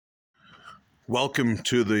Welcome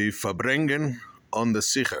to the Farbrengen on the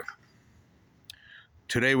Sicha.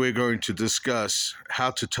 Today we're going to discuss how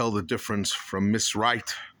to tell the difference from Miss Right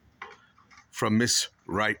from Miss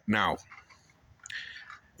Right Now.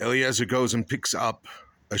 Eliezer goes and picks up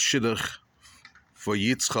a shidduch for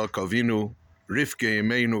Yitzchak Avinu. Rivka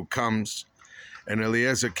Imenu comes, and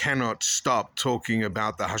Eliezer cannot stop talking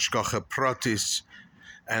about the hashgacha pratis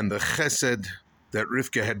and the chesed that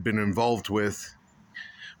Rivka had been involved with.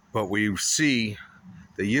 But we see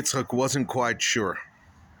that Yitzchak wasn't quite sure.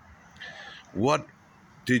 What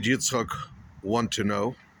did Yitzchak want to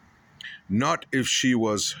know? Not if she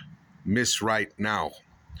was Miss Right Now.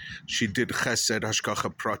 She did chesed,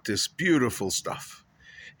 hashgacha pratis, beautiful stuff.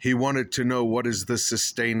 He wanted to know what is the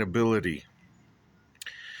sustainability.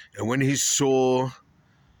 And when he saw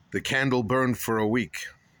the candle burn for a week,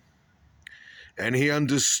 and he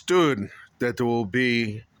understood that there will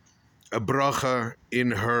be a bracha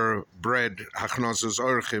in her bread, hachnasas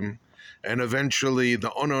orchim, and eventually the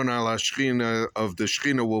onon ala shchina of the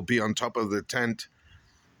shchina will be on top of the tent,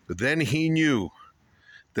 then he knew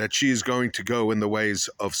that she is going to go in the ways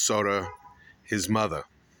of Sarah, his mother.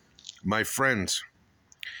 My friends,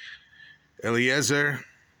 Eliezer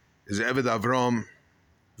is Eved Avram,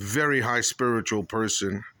 very high spiritual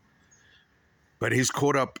person, but he's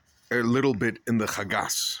caught up a little bit in the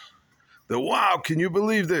chagas. Wow, can you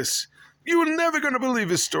believe this? You're never going to believe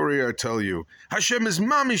this story I tell you. Hashem is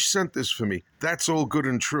mamish sent this for me. That's all good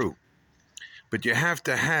and true. But you have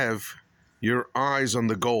to have your eyes on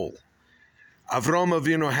the goal. Avram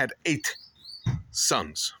Avinu had 8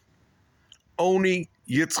 sons. Only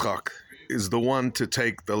Yitzchak is the one to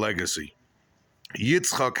take the legacy.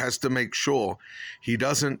 Yitzchak has to make sure he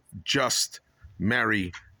doesn't just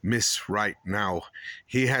marry Miss Right Now.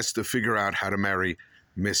 He has to figure out how to marry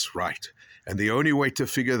Miss Right. And the only way to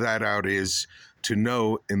figure that out is to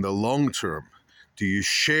know in the long term, do you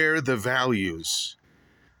share the values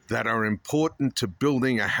that are important to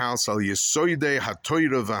building a house al yesoidei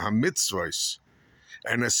hatoira v'hamitzvos,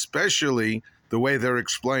 and especially the way they're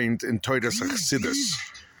explained in Toidas Chassidus.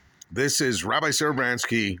 This is Rabbi Sarah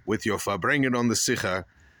with your Farbrengen on the Sicha.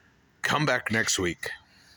 Come back next week.